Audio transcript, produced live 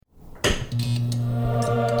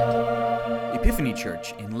Epiphany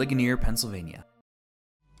Church in Ligonier, Pennsylvania.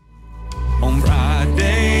 On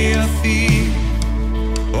Friday a thief,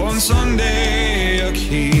 on Sunday a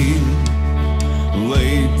king,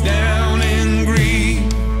 laid down in grief,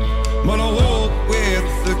 but I woke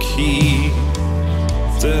with the key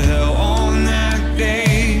to hell on that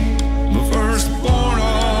day, the firstborn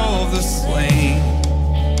of the slain,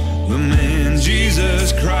 the man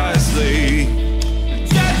Jesus Christ lay.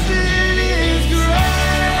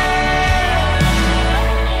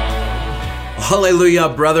 Hallelujah,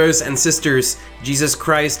 brothers and sisters. Jesus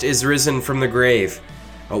Christ is risen from the grave.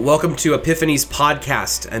 Welcome to Epiphany's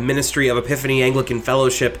podcast, a ministry of Epiphany Anglican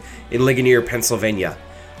Fellowship in Ligonier, Pennsylvania.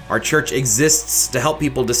 Our church exists to help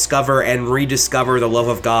people discover and rediscover the love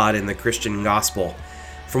of God in the Christian gospel.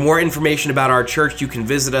 For more information about our church, you can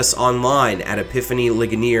visit us online at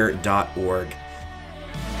epiphanyligonier.org.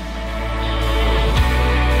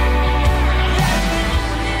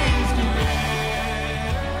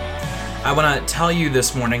 I want to tell you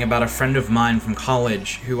this morning about a friend of mine from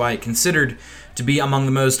college who I considered to be among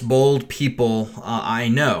the most bold people I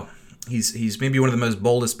know. He's maybe one of the most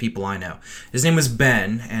boldest people I know. His name was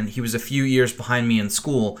Ben, and he was a few years behind me in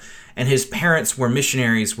school, and his parents were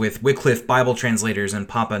missionaries with Wycliffe Bible translators in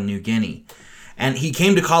Papua New Guinea. And he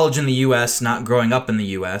came to college in the U.S., not growing up in the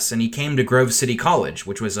U.S., and he came to Grove City College,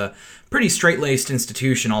 which was a pretty straight-laced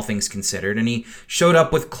institution, all things considered, and he showed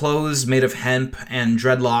up with clothes made of hemp and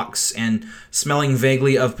dreadlocks and smelling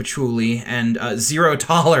vaguely of patchouli and zero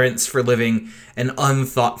tolerance for living an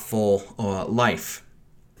unthoughtful life.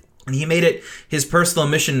 And he made it his personal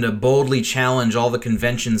mission to boldly challenge all the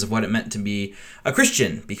conventions of what it meant to be a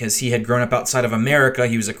Christian, because he had grown up outside of America.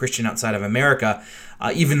 He was a Christian outside of America.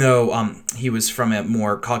 Even though he was from a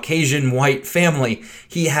more Caucasian white family,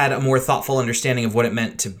 he had a more thoughtful understanding of what it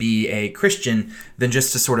meant to be a Christian than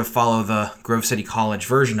just to sort of follow the Grove City College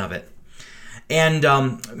version of it. And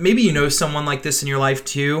maybe you know someone like this in your life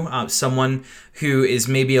too, someone who is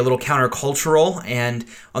maybe a little countercultural, and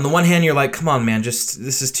on the one hand you're like, come on man, just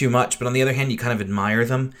this is too much, but on the other hand you kind of admire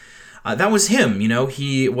them. That was him, you know.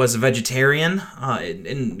 He was a vegetarian,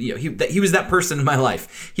 and you know, he was that person in my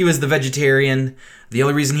life. He was the vegetarian. The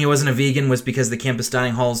only reason he wasn't a vegan was because the campus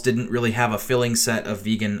dining halls didn't really have a filling set of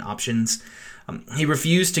vegan options. He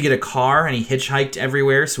refused to get a car, and he hitchhiked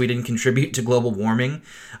everywhere so he didn't contribute to global warming.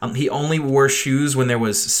 He only wore shoes when there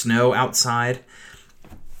was snow outside.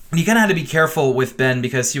 And you kind of had to be careful with Ben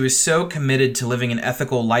because he was so committed to living an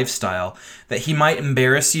ethical lifestyle that he might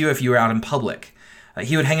embarrass you if you were out in public.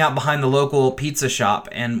 He would hang out behind the local pizza shop,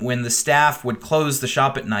 and when the staff would close the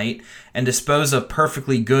shop at night and dispose of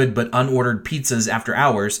perfectly good but unordered pizzas after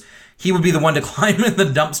hours, he would be the one to climb in the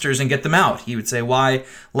dumpsters and get them out. He would say, "Why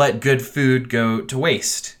let good food go to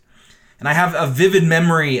waste?" And I have a vivid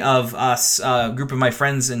memory of us, a group of my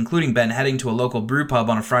friends, including Ben, heading to a local brew pub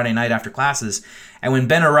on a Friday night after classes. And when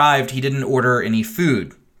Ben arrived, he didn't order any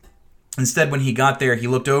food. Instead, when he got there, he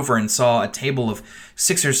looked over and saw a table of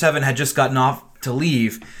 6 or 7 had just gotten off to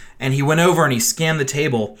leave. And he went over and he scanned the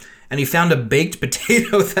table, and he found a baked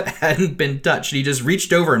potato that hadn't been touched. And he just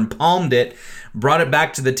reached over and palmed it, brought it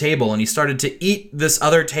back to the table, and he started to eat this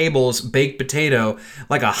other table's baked potato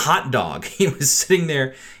like a hot dog. He was sitting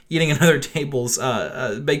there eating another table's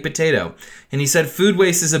baked potato. And he said food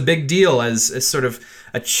waste is a big deal as sort of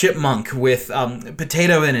a chipmunk with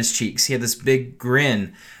potato in his cheeks. He had this big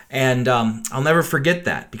grin. And I'll never forget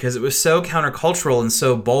that because it was so countercultural and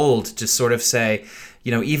so bold to sort of say,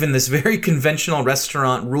 you know, even this very conventional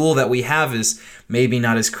restaurant rule that we have is maybe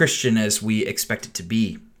not as Christian as we expect it to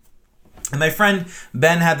be. And my friend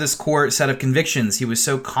Ben had this core set of convictions. He was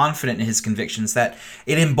so confident in his convictions that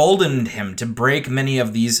it emboldened him to break many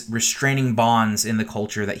of these restraining bonds in the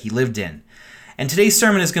culture that he lived in. And today's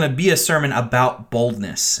sermon is going to be a sermon about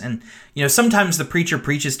boldness. And, you know, sometimes the preacher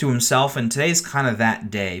preaches to himself, and today's kind of that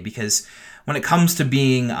day, because when it comes to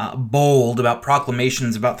being bold about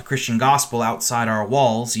proclamations about the Christian gospel outside our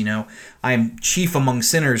walls, you know, I am chief among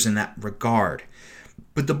sinners in that regard.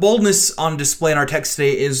 But the boldness on display in our text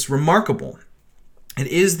today is remarkable. It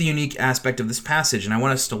is the unique aspect of this passage, and I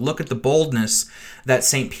want us to look at the boldness that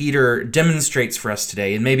St. Peter demonstrates for us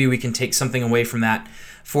today, and maybe we can take something away from that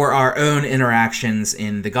for our own interactions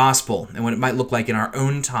in the gospel and what it might look like in our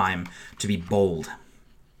own time to be bold.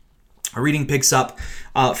 Our reading picks up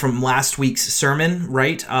from last week's sermon,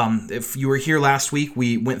 right? If you were here last week,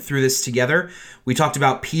 we went through this together. We talked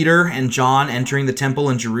about Peter and John entering the temple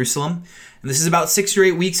in Jerusalem. And this is about 6 or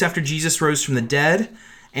 8 weeks after Jesus rose from the dead.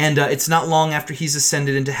 And it's not long after he's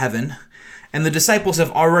ascended into heaven. And the disciples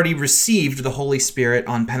have already received the Holy Spirit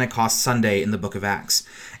on Pentecost Sunday in the book of Acts.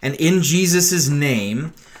 And in Jesus'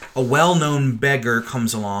 name, a well-known beggar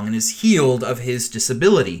comes along and is healed of his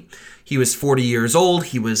disability. He was 40 years old,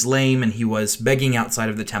 he was lame, and he was begging outside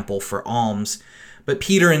of the temple for alms. But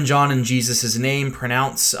Peter and John in Jesus' name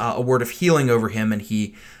pronounce a word of healing over him, and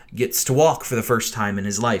he gets to walk for the first time in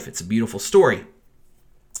his life. It's a beautiful story.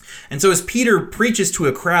 And so as Peter preaches to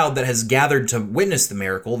a crowd that has gathered to witness the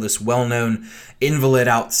miracle, this well-known invalid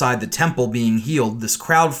outside the temple being healed, this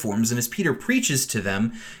crowd forms, and as Peter preaches to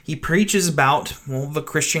them, he preaches about, the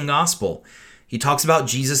Christian gospel. He talks about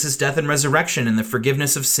Jesus' death and resurrection and the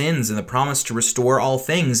forgiveness of sins and the promise to restore all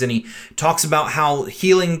things. And he talks about how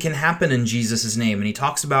healing can happen in Jesus' name. And he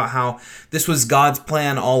talks about how this was God's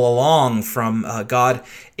plan all along, from God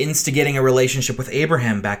instigating a relationship with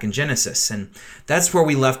Abraham back in Genesis. And that's where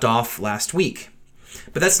we left off last week.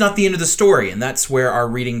 But that's not the end of the story. And that's where our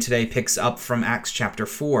reading today picks up from Acts chapter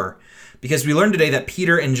 4. Because we learned today that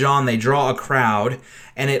Peter and John, they draw a crowd,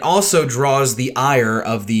 and it also draws the ire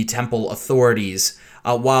of the temple authorities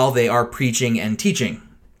while they are preaching and teaching.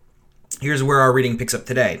 Here's where our reading picks up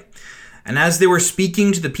today. And as they were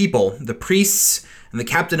speaking to the people, the priests and the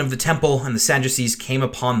captain of the temple and the Sadducees came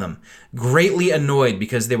upon them, greatly annoyed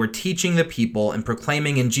because they were teaching the people and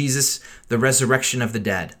proclaiming in Jesus the resurrection of the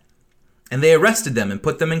dead. And they arrested them and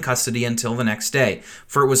put them in custody until the next day,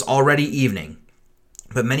 for it was already evening.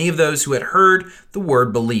 But many of those who had heard the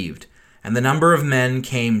word believed, and the number of men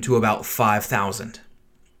came to about 5,000.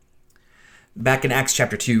 Back in Acts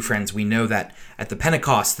chapter 2, friends, we know that at the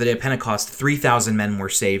day of Pentecost, 3,000 men were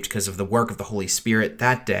saved because of the work of the Holy Spirit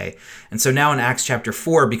that day. And so now in Acts chapter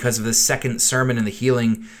 4, because of the second sermon and the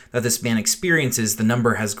healing that this man experiences, the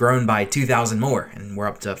number has grown by 2,000 more, and we're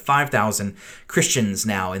up to 5,000 Christians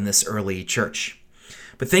now in this early church.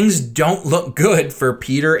 But things don't look good for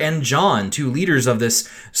Peter and John, two leaders of this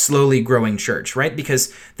slowly growing church, right?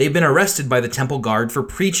 Because they've been arrested by the temple guard for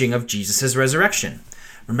preaching of Jesus' resurrection.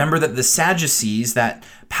 Remember that the Sadducees, that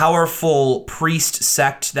powerful priest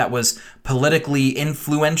sect that was politically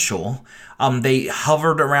influential, they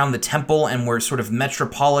hovered around the temple and were sort of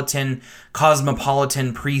metropolitan,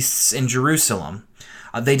 cosmopolitan priests in Jerusalem.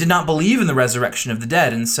 They did not believe in the resurrection of the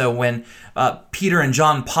dead, and so when Peter and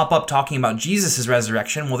John pop up talking about Jesus'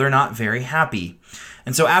 resurrection, they're not very happy.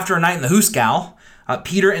 And so after a night in the hoosegow,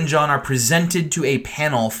 Peter and John are presented to a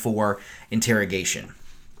panel for interrogation.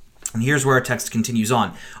 And here's where our text continues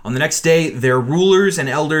on. On the next day, their rulers and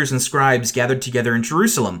elders and scribes gathered together in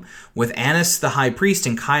Jerusalem, with Annas the high priest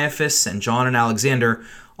and Caiaphas and John and Alexander,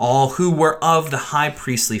 all who were of the high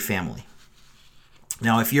priestly family.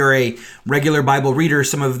 Now, if you're a regular Bible reader,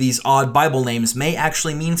 some of these odd Bible names may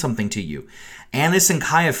actually mean something to you. Annas and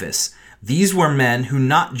Caiaphas, these were men who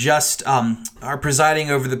not just are presiding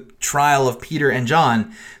over the trial of Peter and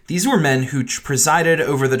John, these were men who presided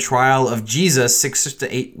over the trial of Jesus 6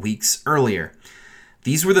 to 8 weeks earlier.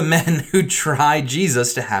 These were the men who tried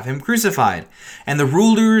Jesus to have him crucified. And the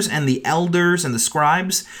rulers and the elders and the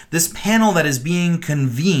scribes, this panel that is being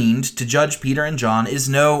convened to judge Peter and John is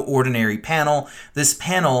no ordinary panel. This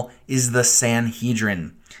panel is the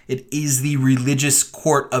Sanhedrin. It is the religious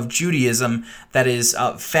court of Judaism that is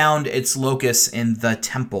found its locus in the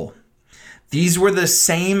temple. These were the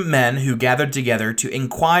same men who gathered together to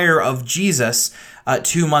inquire of Jesus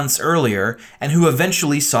 2 months earlier and who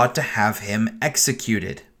eventually sought to have him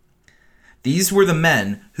executed. These were the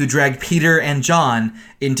men who dragged Peter and John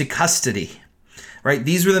into custody, right?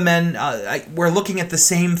 These were the men, we're looking at the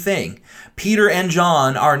same thing. Peter and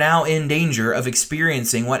John are now in danger of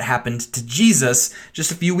experiencing what happened to Jesus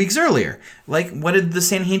just a few weeks earlier. Like, what did the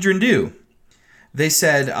Sanhedrin do? They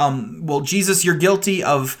said, Jesus, you're guilty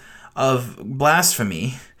of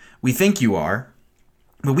blasphemy. We think you are,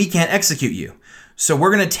 but we can't execute you. So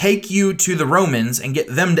we're going to take you to the Romans and get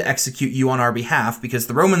them to execute you on our behalf, because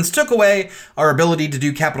the Romans took away our ability to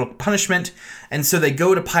do capital punishment. And so they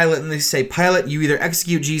go to Pilate and they say, Pilate, you either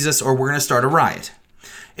execute Jesus or we're going to start a riot.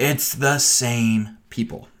 It's the same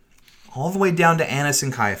people, all the way down to Annas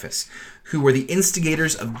and Caiaphas, who were the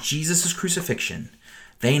instigators of Jesus' crucifixion.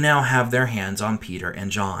 They now have their hands on Peter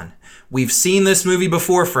and John. We've seen this movie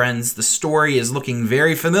before, friends. The story is looking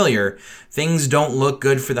very familiar. Things don't look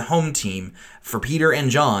good for the home team, for Peter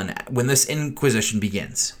and John, when this inquisition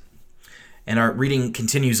begins. And our reading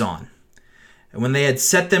continues on. And when they had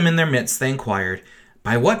set them in their midst, they inquired,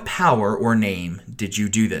 by what power or name did you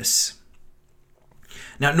do this?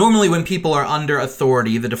 Now, normally when people are under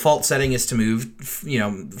authority, the default setting is to move,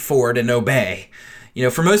 forward and obey.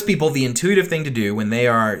 For most people, the intuitive thing to do when they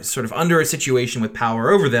are sort of under a situation with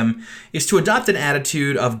power over them is to adopt an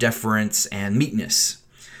attitude of deference and meekness.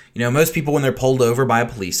 Most people, when they're pulled over by a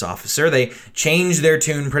police officer, they change their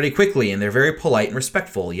tune pretty quickly, and they're very polite and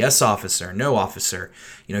respectful. Yes, officer. No, officer.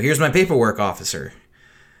 Here's my paperwork, officer.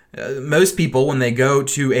 Most people, when they go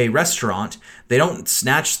to a restaurant, they don't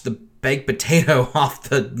snatch the baked potato off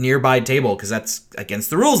the nearby table because that's against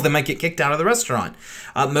the rules. They might get kicked out of the restaurant.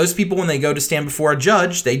 Most people, when they go to stand before a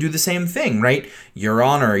judge, they do the same thing, right? Your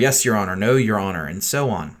Honor, yes, Your Honor, no, Your Honor, and so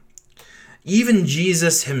on. Even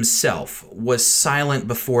Jesus himself was silent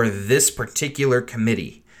before this particular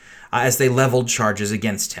committee as they leveled charges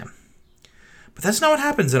against him. But that's not what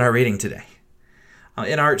happens in our reading today.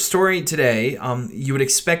 In our story today, you would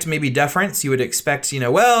expect maybe deference. You would expect,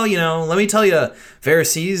 let me tell you,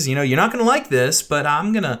 Pharisees, you're not going to like this, but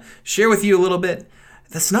I'm going to share with you a little bit.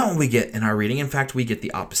 That's not what we get in our reading. In fact, we get the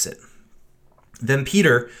opposite. Then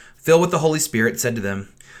Peter, filled with the Holy Spirit, said to them,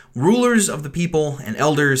 "Rulers of the people and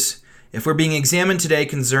elders, if we're being examined today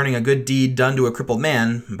concerning a good deed done to a crippled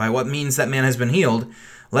man, by what means that man has been healed,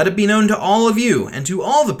 let it be known to all of you and to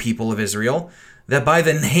all the people of Israel that by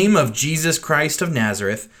the name of Jesus Christ of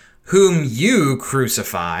Nazareth, whom you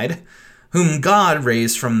crucified, whom God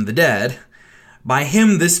raised from the dead, by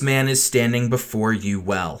him this man is standing before you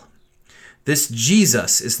well. This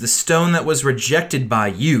Jesus is the stone that was rejected by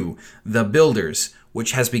you, the builders,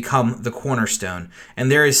 which has become the cornerstone,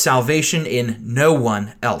 and there is salvation in no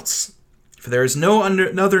one else. For there is no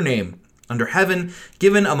other name under heaven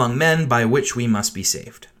given among men by which we must be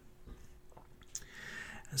saved."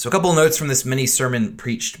 So a couple of notes from this mini sermon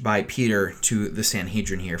preached by Peter to the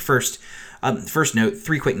Sanhedrin here. First note,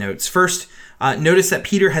 3 quick notes. First, notice that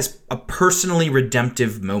Peter has a personally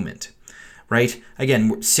redemptive moment, right?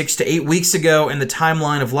 Again, 6 to 8 weeks ago in the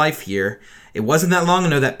timeline of life here, it wasn't that long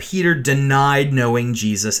ago that Peter denied knowing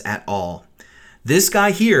Jesus at all. This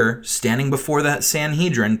guy here, standing before that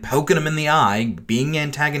Sanhedrin, poking him in the eye, being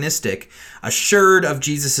antagonistic, assured of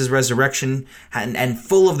Jesus' resurrection, and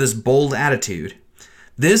full of this bold attitude,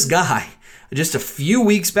 this guy, just a few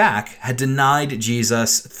weeks back, had denied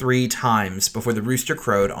Jesus 3 times before the rooster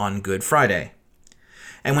crowed on Good Friday.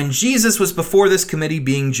 And when Jesus was before this committee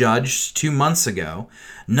being judged 2 months ago,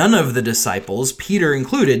 none of the disciples, Peter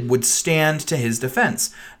included, would stand to his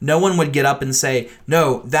defense. No one would get up and say,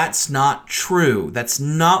 "No, that's not true. That's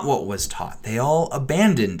not what was taught." They all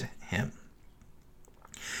abandoned him.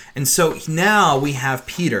 And so now we have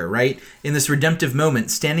Peter, right, in this redemptive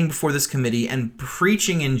moment, standing before this committee and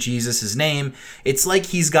preaching in Jesus' name. It's like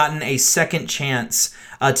he's gotten a second chance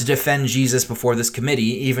to defend Jesus before this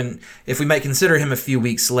committee, even if we might consider him a few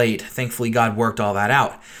weeks late. Thankfully, God worked all that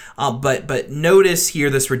out. But notice here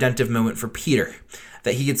this redemptive moment for Peter,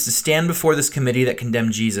 that he gets to stand before this committee that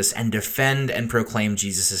condemned Jesus and defend and proclaim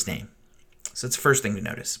Jesus' name. So that's the first thing to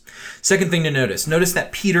notice. Second thing to notice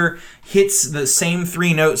that Peter hits the same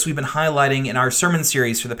 3 notes we've been highlighting in our sermon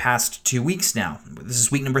series for the past 2 weeks now. This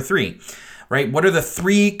is week number 3, right? What are the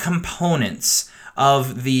 3 components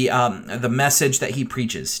of the message that he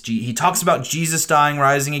preaches? He talks about Jesus dying,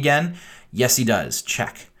 rising again. Yes, he does.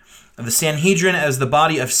 Check. The Sanhedrin as the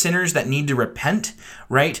body of sinners that need to repent,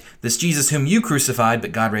 right? This Jesus whom you crucified,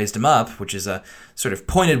 but God raised him up, which is a sort of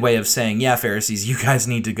pointed way of saying, yeah, Pharisees, you guys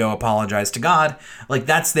need to go apologize to God. Like,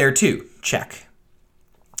 that's there too. Check.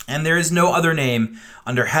 And there is no other name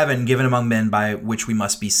under heaven given among men by which we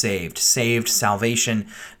must be saved. Saved, salvation.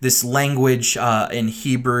 This language in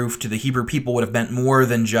Hebrew to the Hebrew people would have meant more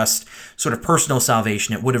than just sort of personal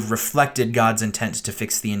salvation. It would have reflected God's intent to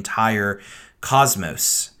fix the entire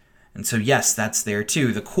cosmos. And so, yes, that's there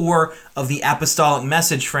too. The core of the apostolic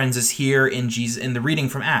message, friends, is here in the reading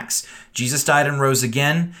from Acts. Jesus died and rose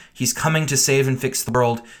again. He's coming to save and fix the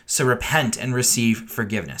world. So repent and receive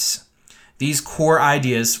forgiveness. These core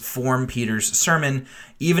ideas form Peter's sermon,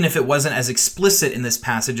 even if it wasn't as explicit in this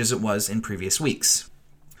passage as it was in previous weeks.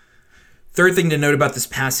 Third thing to note about this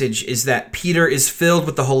passage is that Peter is filled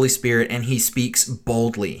with the Holy Spirit and he speaks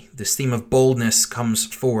boldly. This theme of boldness comes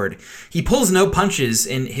forward. He pulls no punches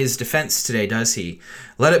in his defense today, does he?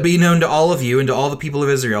 Let it be known to all of you and to all the people of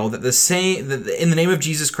Israel that in the name of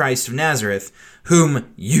Jesus Christ of Nazareth,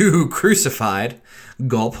 whom you crucified,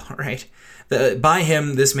 gulp, right? By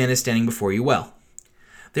him, this man is standing before you well.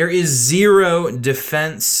 There is zero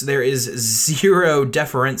defense. There is zero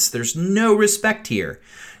deference. There's no respect here.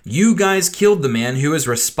 You guys killed the man who is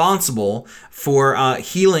responsible for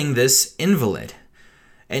healing this invalid.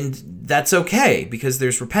 And that's okay, because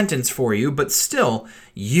there's repentance for you, but still,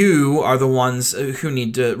 you are the ones who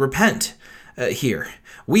need to repent here.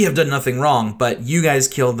 We have done nothing wrong, but you guys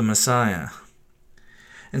killed the Messiah.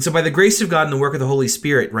 And so by the grace of God and the work of the Holy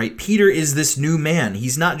Spirit, right, Peter is this new man.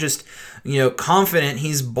 He's not just, confident,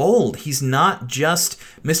 he's bold. He's not just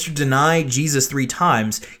Mr. Deny Jesus 3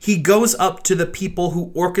 times. He goes up to the people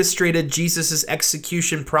who orchestrated Jesus'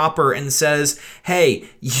 execution proper and says, hey,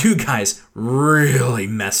 you guys really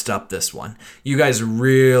messed up this one. You guys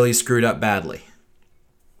really screwed up badly.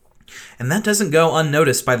 And that doesn't go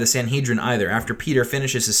unnoticed by the Sanhedrin either. After Peter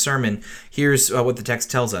finishes his sermon, here's what the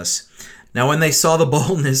text tells us. Now when they saw the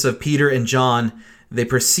boldness of Peter and John, they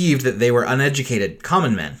perceived that they were uneducated,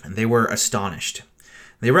 common men, and they were astonished.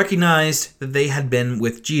 They recognized that they had been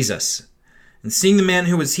with Jesus. And seeing the man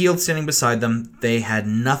who was healed standing beside them, they had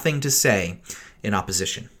nothing to say in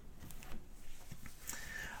opposition.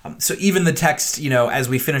 So even the text, as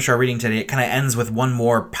we finish our reading today, it kind of ends with one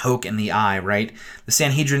more poke in the eye, right? The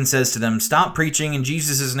Sanhedrin says to them, stop preaching in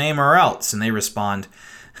Jesus' name or else. And they respond,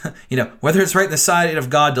 whether it's right in the sight of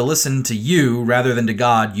God to listen to you rather than to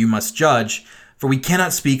God, you must judge, for we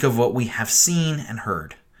cannot speak of what we have seen and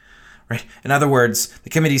heard. Right? In other words, the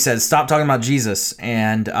committee says, stop talking about Jesus.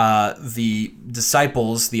 And the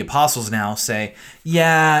disciples, the apostles now say,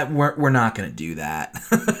 yeah, we're not going to do that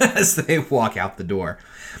as they walk out the door.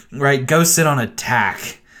 Right? Go sit on a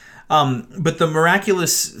tack. But the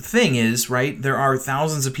miraculous thing is, right, there are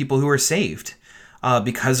thousands of people who are saved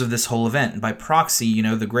because of this whole event. And by proxy,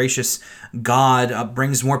 the gracious God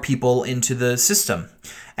brings more people into the system.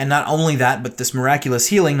 And not only that, but this miraculous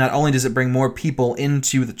healing, not only does it bring more people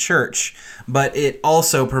into the church, but it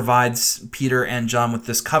also provides Peter and John with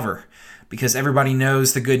this cover. Because everybody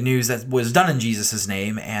knows the good news that was done in Jesus'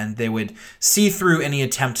 name, and they would see through any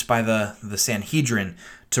attempt by the Sanhedrin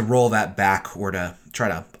to roll that back or to try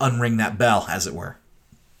to unring that bell, as it were.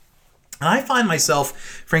 And I find myself,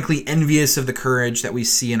 frankly, envious of the courage that we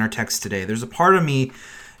see in our text today. There's a part of me,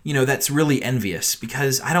 that's really envious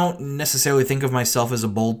because I don't necessarily think of myself as a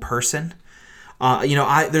bold person.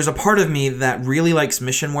 There's a part of me that really likes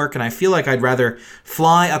mission work, and I feel like I'd rather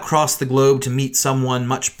fly across the globe to meet someone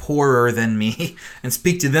much poorer than me and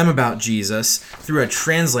speak to them about Jesus through a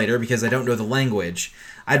translator because I don't know the language.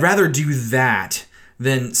 I'd rather do that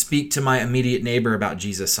than speak to my immediate neighbor about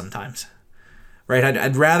Jesus sometimes. Right?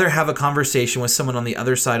 I'd rather have a conversation with someone on the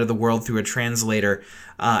other side of the world through a translator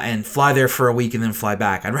and fly there for a week and then fly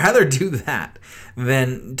back. I'd rather do that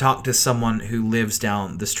than talk to someone who lives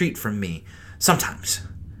down the street from me sometimes.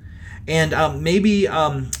 And maybe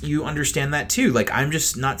you understand that too. Like, I'm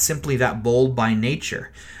just not simply that bold by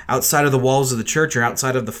nature outside of the walls of the church or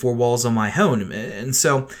outside of the 4 walls of my home. And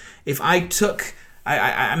so if I'm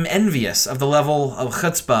envious of the level of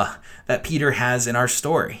chutzpah that Peter has in our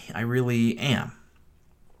story. I really am.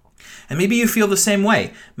 And maybe you feel the same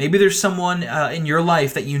way. Maybe there's someone in your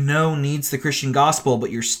life that needs the Christian gospel,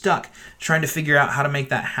 but you're stuck trying to figure out how to make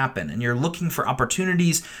that happen. And you're looking for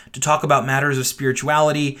opportunities to talk about matters of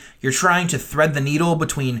spirituality. You're trying to thread the needle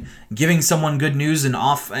between giving someone good news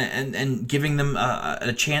and giving them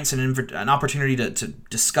a chance and an opportunity to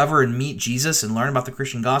discover and meet Jesus and learn about the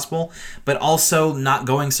Christian gospel, but also not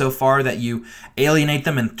going so far that you alienate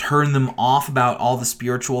them and turn them off about all the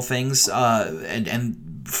spiritual things and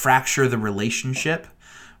fracture the relationship,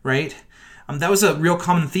 right? That was a real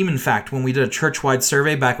common theme, in fact, when we did a church-wide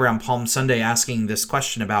survey back around Palm Sunday asking this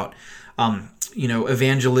question about,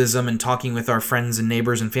 evangelism and talking with our friends and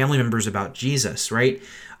neighbors and family members about Jesus, right?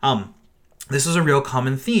 This is a real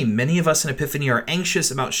common theme. Many of us in Epiphany are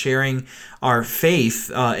anxious about sharing our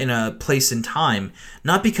faith in a place and time,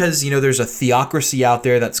 not because, there's a theocracy out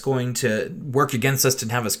there that's going to work against us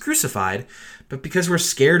and have us crucified, but because we're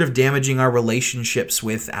scared of damaging our relationships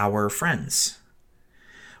with our friends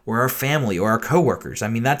or our family or our coworkers. I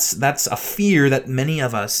mean, that's a fear that many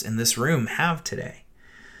of us in this room have today.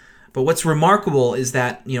 But what's remarkable is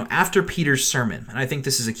that, after Peter's sermon, and I think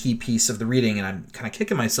this is a key piece of the reading, and I'm kind of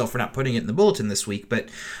kicking myself for not putting it in the bulletin this week, but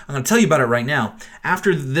I'm going to tell you about it right now.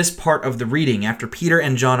 After this part of the reading, after Peter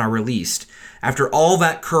and John are released, after all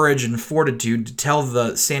that courage and fortitude to tell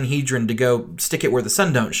the Sanhedrin to go stick it where the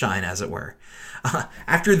sun don't shine, as it were,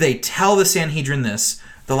 after they tell the Sanhedrin this,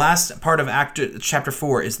 the last part of chapter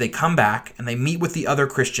 4 is they come back and they meet with the other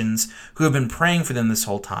Christians who have been praying for them this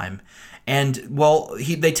whole time. And,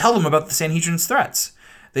 they tell them about the Sanhedrin's threats.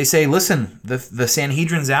 They say, listen, the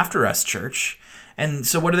Sanhedrin's after us, church. And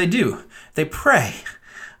so what do? They pray.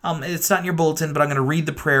 It's not in your bulletin, but I'm going to read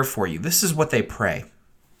the prayer for you. This is what they pray.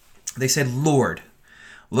 They said, Lord,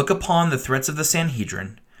 look upon the threats of the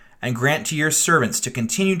Sanhedrin and grant to your servants to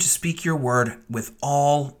continue to speak your word with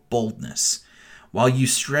all boldness, while you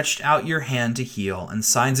stretched out your hand to heal, and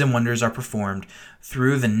signs and wonders are performed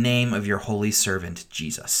through the name of your holy servant,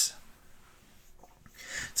 Jesus.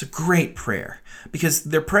 It's a great prayer because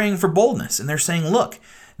they're praying for boldness, and they're saying, look,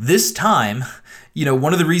 this time,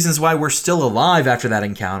 one of the reasons why we're still alive after that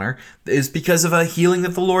encounter is because of a healing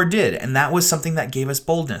that the Lord did, and that was something that gave us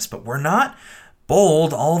boldness, but we're not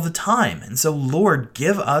bold all the time. And so, Lord,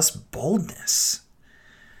 give us boldness.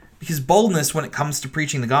 Because boldness when it comes to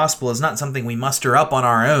preaching the gospel is not something we muster up on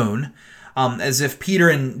our own, as if Peter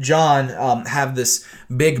and John have this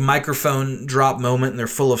big microphone drop moment and they're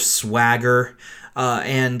full of swagger,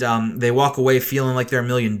 and they walk away feeling like they're $1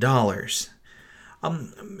 million.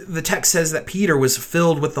 The text says that Peter was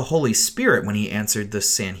filled with the Holy Spirit when he answered the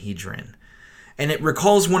Sanhedrin. And it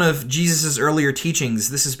recalls one of Jesus' earlier teachings.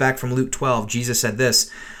 This is back from Luke 12. Jesus said this,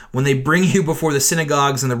 "When they bring you before the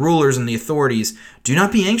synagogues and the rulers and the authorities, do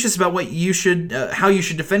not be anxious about how you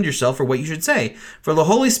should defend yourself or what you should say, for the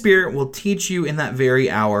Holy Spirit will teach you in that very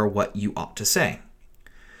hour what you ought to say."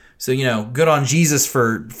 So, good on Jesus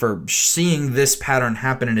for seeing this pattern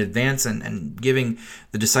happen in advance and giving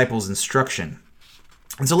the disciples instruction.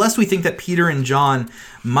 And so lest we think that Peter and John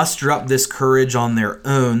muster up this courage on their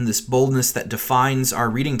own, this boldness that defines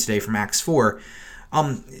our reading today from Acts 4,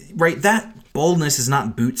 that boldness is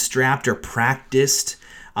not bootstrapped or practiced.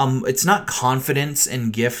 It's not confidence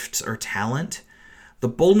and gift or talent. The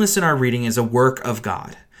boldness in our reading is a work of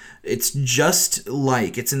God. It's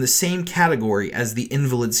in the same category as the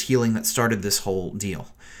invalid's healing that started this whole deal.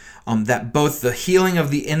 That both the healing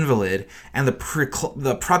of the invalid and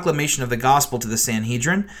the proclamation of the gospel to the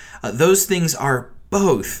Sanhedrin, those things are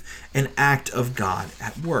both an act of God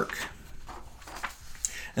at work.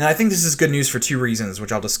 And I think this is good news for two reasons,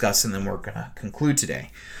 which I'll discuss, and then we're going to conclude today.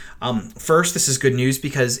 First, this is good news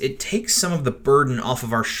because it takes some of the burden off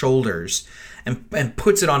of our shoulders and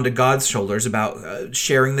puts it onto God's shoulders about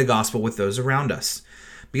sharing the gospel with those around us.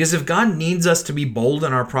 Because if God needs us to be bold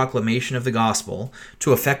in our proclamation of the gospel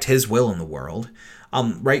to affect his will in the world,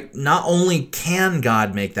 not only can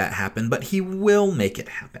God make that happen, but he will make it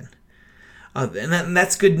happen. And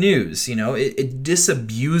that's good news. It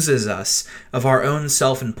disabuses us of our own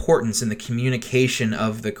self-importance in the communication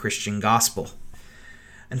of the Christian gospel.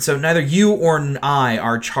 And so neither you or I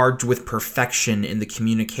are charged with perfection in the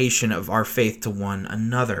communication of our faith to one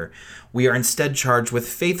another. We are instead charged with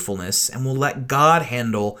faithfulness, and will let God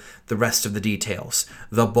handle the rest of the details,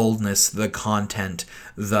 the boldness, the content,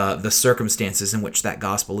 the circumstances in which that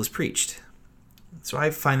gospel is preached. So I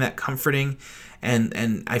find that comforting,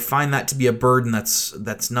 and I find that to be a burden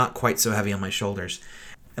that's not quite so heavy on my shoulders.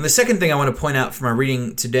 And the second thing I want to point out from our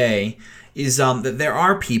reading today is that there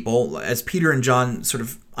are people, as Peter and John sort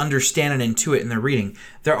of understand and intuit in their reading,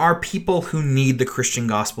 there are people who need the Christian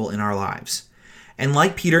gospel in our lives. And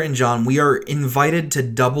like Peter and John, we are invited to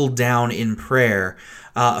double down in prayer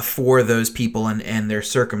for those people and their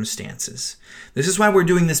circumstances. This is why we're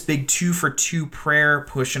doing this big 2-for-2 prayer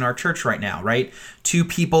push in our church right now, right? 2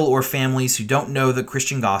 people or families who don't know the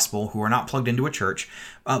Christian gospel, who are not plugged into a church,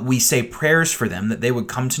 we say prayers for them that they would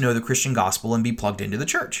come to know the Christian gospel and be plugged into the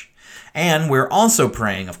church. And we're also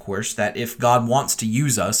praying, of course, that if God wants to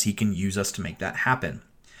use us, he can use us to make that happen.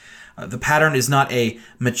 The pattern is not a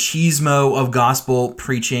machismo of gospel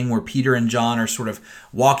preaching where Peter and John are sort of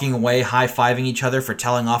walking away, high-fiving each other for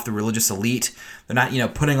telling off the religious elite. They're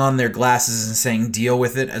not, putting on their glasses and saying, deal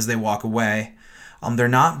with it as they walk away. They're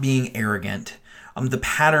not being arrogant. The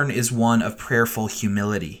pattern is one of prayerful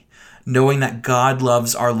humility, knowing that God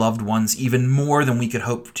loves our loved ones even more than we could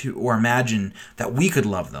hope to or imagine that we could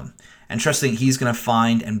love them, and trusting he's going to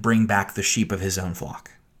find and bring back the sheep of his own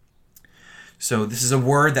flock. So this is a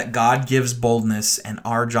word that God gives boldness, and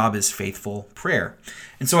our job is faithful prayer.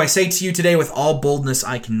 And so I say to you today with all boldness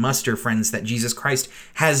I can muster, friends, that Jesus Christ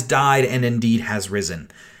has died and indeed has risen.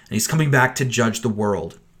 And he's coming back to judge the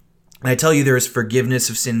world. And I tell you there is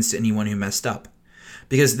forgiveness of sins to anyone who messed up.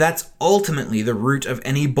 Because that's ultimately the root of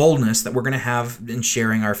any boldness that we're going to have in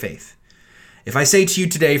sharing our faith. If I say to you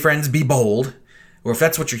today, friends, be bold, or if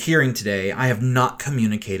that's what you're hearing today, I have not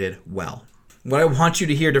communicated well. What I want you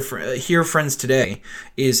to hear, friends, today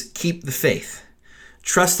is keep the faith.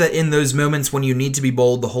 Trust that in those moments when you need to be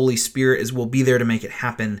bold, the Holy Spirit will be there to make it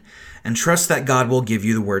happen, and trust that God will give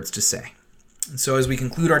you the words to say. And so as we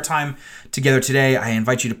conclude our time together today, I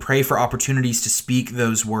invite you to pray for opportunities to speak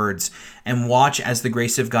those words and watch as the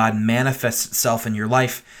grace of God manifests itself in your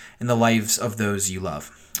life and the lives of those you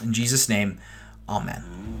love. In Jesus' name, amen.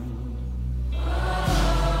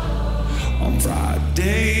 On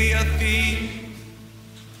Friday a thief,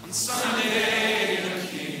 on Sunday a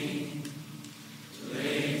king,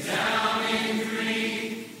 laid down in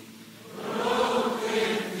grief, broke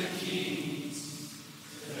with the keys,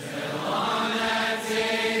 fell on that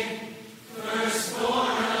day,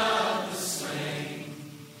 firstborn of the slain,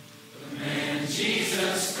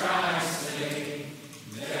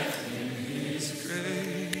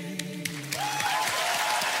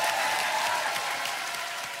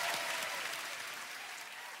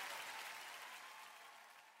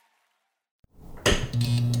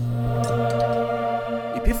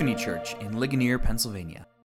 Church in Ligonier, Pennsylvania.